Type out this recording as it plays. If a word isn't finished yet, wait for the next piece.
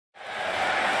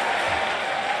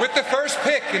With the first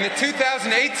pick in the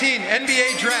 2018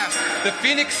 NBA Draft, the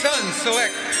Phoenix Suns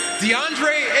select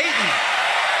DeAndre Ayton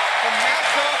from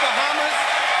Nassau, Bahamas,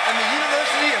 and the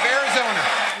University of Arizona.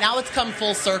 Now it's come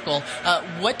full circle.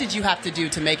 What did you have to do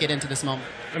to make it into this moment?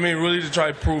 I mean, really to try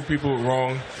to prove people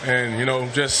wrong and, you know,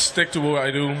 just stick to what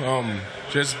I do.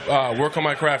 Just work on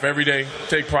my craft every day,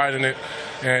 take pride in it,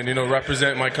 and, you know,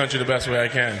 represent my country the best way I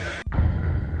can.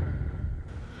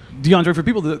 DeAndre, for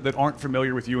people that aren't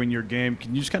familiar with you and your game,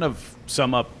 can you just kind of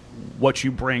sum up what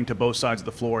you bring to both sides of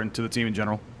the floor and to the team in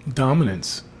general?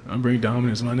 Dominance. I bring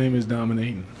dominance. My name is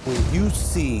Dominating. When you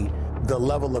see the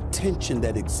level of tension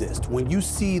that exists, when you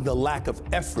see the lack of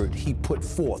effort he put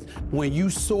forth, when you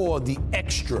saw the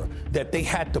extra that they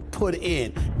had to put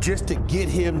in just to get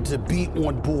him to be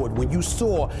on board, when you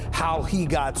saw how he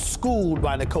got schooled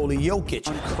by Nikola Jokic.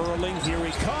 Curling, here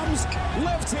he comes,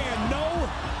 left hand, no.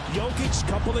 Jokic,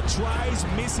 couple of tries,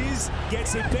 misses,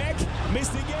 gets it back,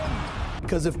 missed again.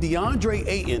 Because if DeAndre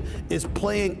Ayton is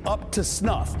playing up to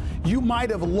snuff, you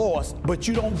might have lost, but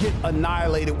you don't get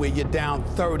annihilated where you're down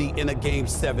 30 in a Game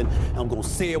 7. And I'm going to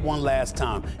say it one last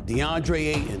time.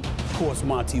 DeAndre Ayton cost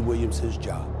Monty Williams his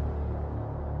job.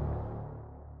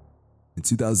 In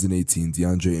 2018,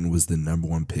 DeAndre Ayton was the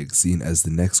 #1 pick, seen as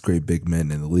the next great big man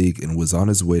in the league, and was on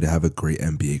his way to have a great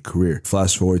NBA career.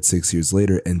 Flash forward 6 years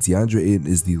later, and DeAndre Ayton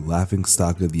is the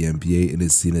laughingstock of the NBA and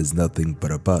is seen as nothing but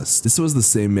a bust. This was the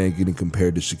same man getting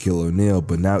compared to Shaquille O'Neal,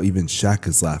 but now even Shaq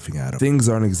is laughing at him. Things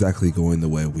aren't exactly going the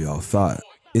way we all thought.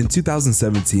 In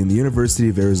 2017, the University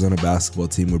of Arizona basketball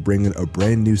team would bring in a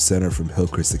brand new center from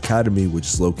Hillcrest Academy, which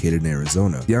is located in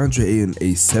Arizona. DeAndre Ayton,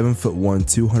 a 7'1",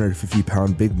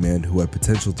 250-pound big man who had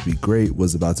potential to be great,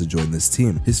 was about to join this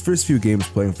team. His first few games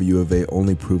playing for U of A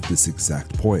only proved this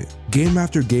exact point. Game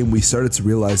after game, we started to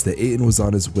realize that Ayton was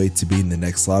on his way to being the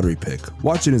next lottery pick.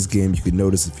 Watching his game, you could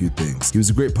notice a few things. He was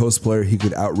a great post player, he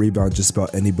could out-rebound just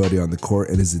about anybody on the court,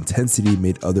 and his intensity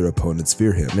made other opponents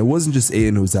fear him. And it wasn't just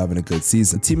Ayton who was having a good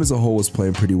season. The team as a whole was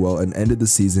playing pretty well and ended the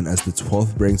season as the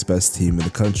 12th ranked best team in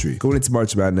the country. Going into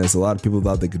March Madness, a lot of people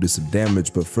thought they could do some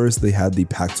damage, but first they had the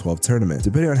Pac-12 tournament.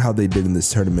 Depending on how they did in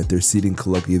this tournament, their seeding could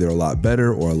look either a lot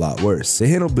better or a lot worse. They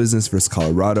handled business versus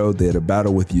Colorado, they had a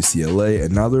battle with UCLA,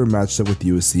 and now they were matched up with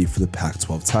USC for the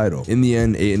Pac-12 title. In the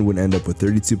end, Ayton would end up with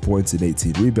 32 points and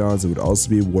 18 rebounds and would also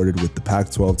be awarded with the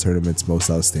Pac-12 tournament's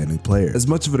most outstanding player. As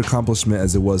much of an accomplishment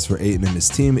as it was for Ayton and his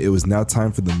team, it was now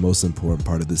time for the most important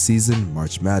part of the season,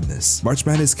 March Madness. March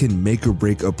Madness can make or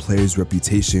break a player's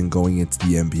reputation going into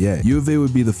the NBA. U of A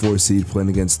would be the 4 seed playing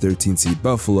against 13 seed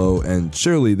Buffalo, and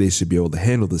surely they should be able to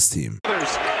handle this team.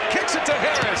 Kicks it to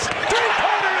Harris.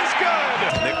 Three-pointer is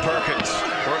good. Nick Perkins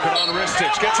working on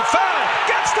wristage. Gets a foul.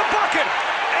 Gets the bucket.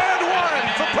 And one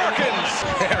for Perkins.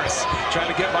 Harris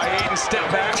trying to get by Ayton. Step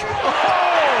back.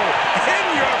 Oh! In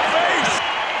your face.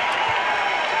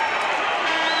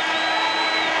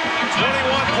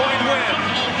 21-point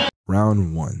win.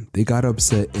 Round 1. They got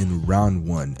upset in round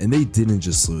 1, and they didn't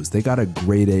just lose, they got a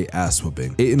grade A ass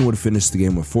whooping. Ayton would finish the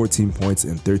game with 14 points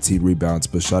and 13 rebounds,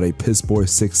 but shot a piss poor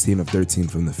 16 of 13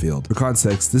 from the field. For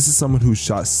context, this is someone who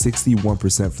shot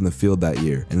 61% from the field that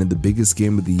year, and in the biggest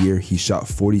game of the year, he shot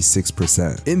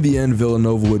 46%. In the end,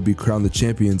 Villanova would be crowned the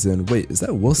champions, and wait, is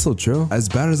that Will still true? As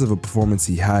bad as of a performance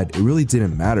he had, it really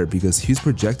didn't matter because he was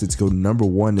projected to go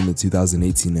 #1 in the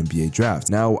 2018 NBA draft.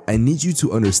 Now, I need you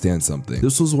to understand something.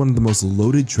 This was one of the most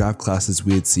loaded draft classes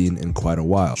we had seen in quite a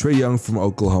while. Trae Young from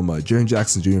Oklahoma, Jaren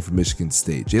Jackson Jr. from Michigan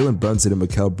State, Jalen Brunson and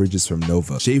Mikal Bridges from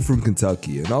Nova, Shea from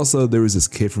Kentucky, and also there was this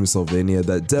kid from Slovenia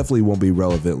that definitely won't be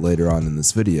relevant later on in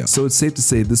this video. So it's safe to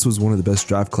say this was one of the best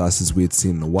draft classes we had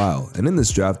seen in a while. And in this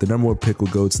draft, the #1 pick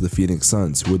would go to the Phoenix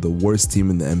Suns, who were the worst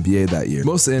team in the NBA that year.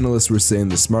 Most analysts were saying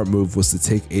the smart move was to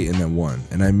take Ayton at 1,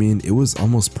 and I mean, it was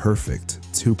almost perfect.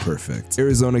 Too perfect.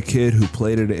 Arizona kid who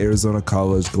played at an Arizona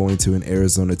college going to an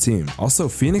Arizona team. Also,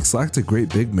 Phoenix lacked a great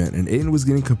big man, and Ayton was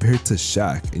getting compared to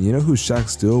Shaq. And you know who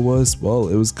Shaq's duo was? Well,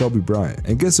 it was Kobe Bryant.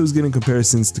 And guess who was getting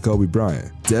comparisons to Kobe Bryant?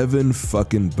 Devin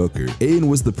fucking Booker. Ayton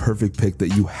was the perfect pick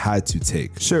that you had to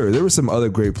take. Sure, there were some other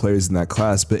great players in that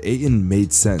class, but Ayton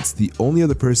made sense. The only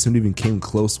other person who even came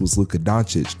close was Luka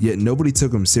Doncic, yet nobody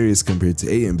took him serious compared to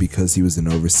Ayton because he was an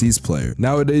overseas player.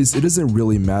 Nowadays, it doesn't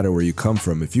really matter where you come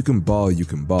from. If you can ball, you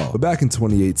can ball. But back in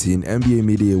 2018, NBA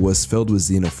media was filled with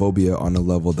xenophobia on a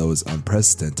level that was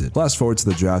unprecedented. Flash forward to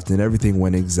the draft and everything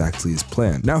went exactly as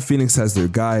planned. Now Phoenix has their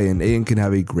guy and Ayton can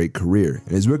have a great career.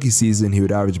 In his rookie season, he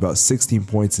would average about 16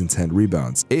 points and 10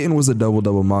 rebounds. Ayton was a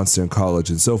double-double monster in college,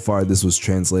 and so far this was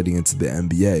translating into the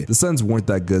NBA. The Suns weren't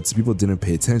that good, so people didn't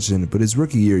pay attention, but his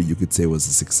rookie year you could say was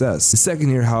a success. His second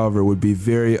year, however, would be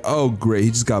very, oh great,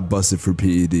 he just got busted for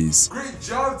PEDs. Great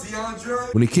job,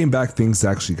 DeAndre! When he came back, things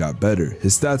actually got better.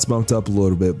 His stats bumped up a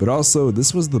little bit, but also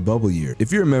this was the bubble year.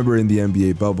 If you remember in the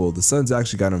NBA bubble, the Suns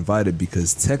actually got invited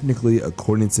because technically,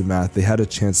 according to math, they had a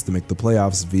chance to make the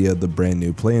playoffs via the brand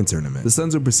new play-in tournament. The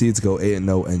Suns would proceed to go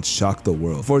 8-0 and shock the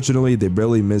world. Fortunately, they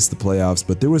barely missed the playoffs,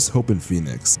 but there was hope in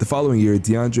Phoenix. The following year,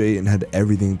 DeAndre Ayton had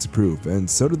everything to prove, and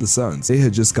so did the Suns. They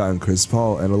had just gotten Chris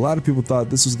Paul, and a lot of people thought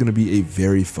this was going to be a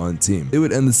very fun team. They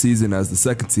would end the season as the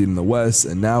second seed in the West,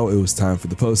 and now it was time for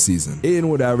the postseason. Ayton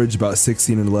would average about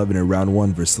 16-11 in round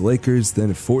 1 versus the Lakers,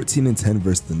 then 14-10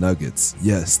 versus the Nuggets.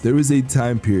 Yes, there was a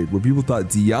time period where people thought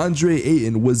DeAndre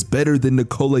Ayton was better than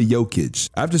Nikola Jokic.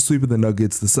 After sweeping the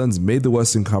Nuggets, the Suns made the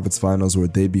Western Conference Finals where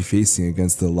they'd be facing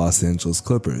against the Los Angeles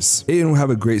Clippers. Ayton would have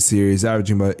a great series,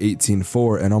 averaging about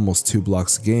 18-4 and almost 2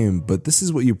 blocks a game, but this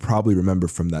is what you probably remember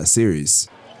from that series.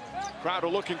 Crowder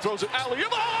looking, throws it alley.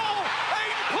 Oh!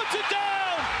 Ayton puts it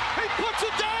down! He puts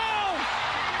it down!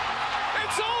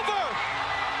 It's over!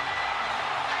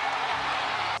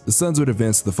 The Suns would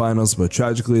advance to the finals, but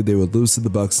tragically they would lose to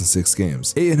the Bucks in 6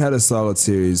 games. Ayton had a solid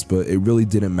series, but it really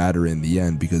didn't matter in the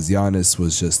end because Giannis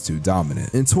was just too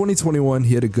dominant. In 2021,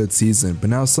 he had a good season,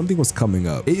 but now something was coming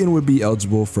up. Ayton would be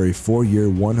eligible for a 4-year,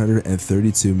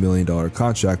 $132 million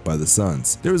contract by the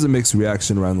Suns. There was a mixed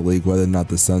reaction around the league whether or not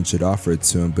the Suns should offer it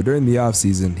to him, but during the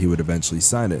offseason, he would eventually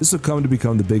sign it. This would come to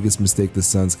become the biggest mistake the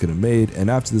Suns could have made, and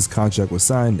after this contract was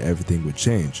signed, everything would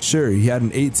change. Sure, he had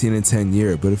an 18-10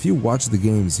 year, but if you watch the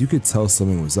games, you could tell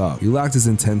something was off. He lacked his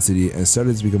intensity and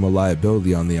started to become a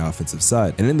liability on the offensive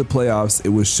side. And in the playoffs, it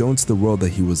was shown to the world that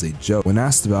he was a joke. When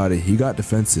asked about it, he got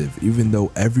defensive, even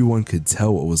though everyone could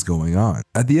tell what was going on.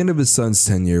 At the end of his Suns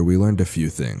tenure, we learned a few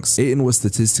things. Ayton was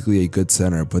statistically a good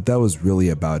center, but that was really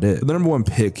about it. For the #1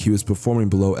 pick, he was performing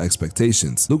below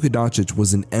expectations. Luka Doncic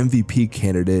was an MVP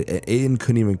candidate, and Ayton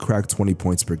couldn't even crack 20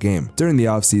 points per game. During the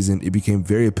offseason, it became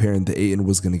very apparent that Ayton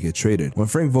was going to get traded. When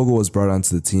Frank Vogel was brought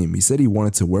onto the team, he said he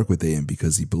wanted to work with Ayton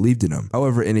because he believed in him.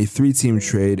 However, in a 3-team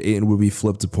trade, Ayton would be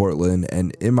flipped to Portland,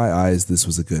 and in my eyes, this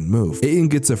was a good move. Ayton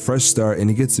gets a fresh start and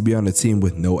he gets to be on a team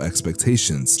with no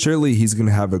expectations. Surely he's going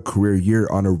to have a career year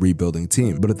on a rebuilding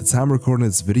team, but at the time recording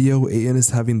this video, Ayton is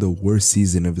having the worst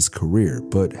season of his career.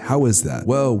 But how is that?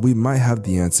 Well, we might have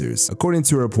the answers. According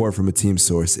to a report from a team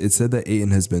source, it said that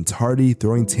Ayton has been tardy,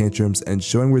 throwing tantrums, and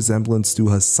showing resemblance to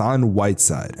Hassan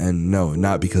Whiteside. And no,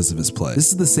 not because of his play.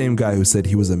 This is the same guy who said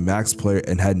he was a max player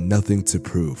and had nothing to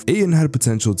prove. Ayton had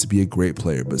potential to be a great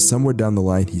player, but somewhere down the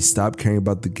line he stopped caring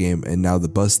about the game, and now the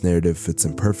bust narrative fits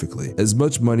him perfectly. As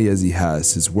much money as he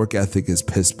has, his work ethic is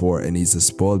piss poor, and he's a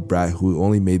spoiled brat who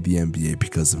only made the NBA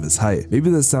because of his height. Maybe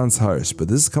that sounds harsh, but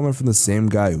this is coming from the same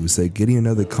guy who said getting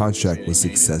another contract was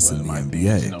success in the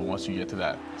NBA. You know, once you get to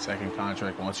that second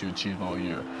contract, once you achieve all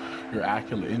your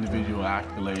individual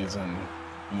accolades, and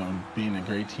you know, being a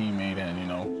great teammate, and you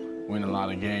know, win a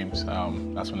lot of games,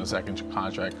 that's when the second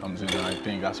contract comes in, and I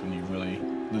think that's when you really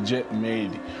legitimately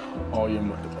made all your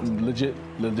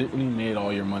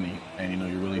money, and you know,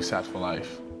 you're really set for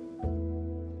life.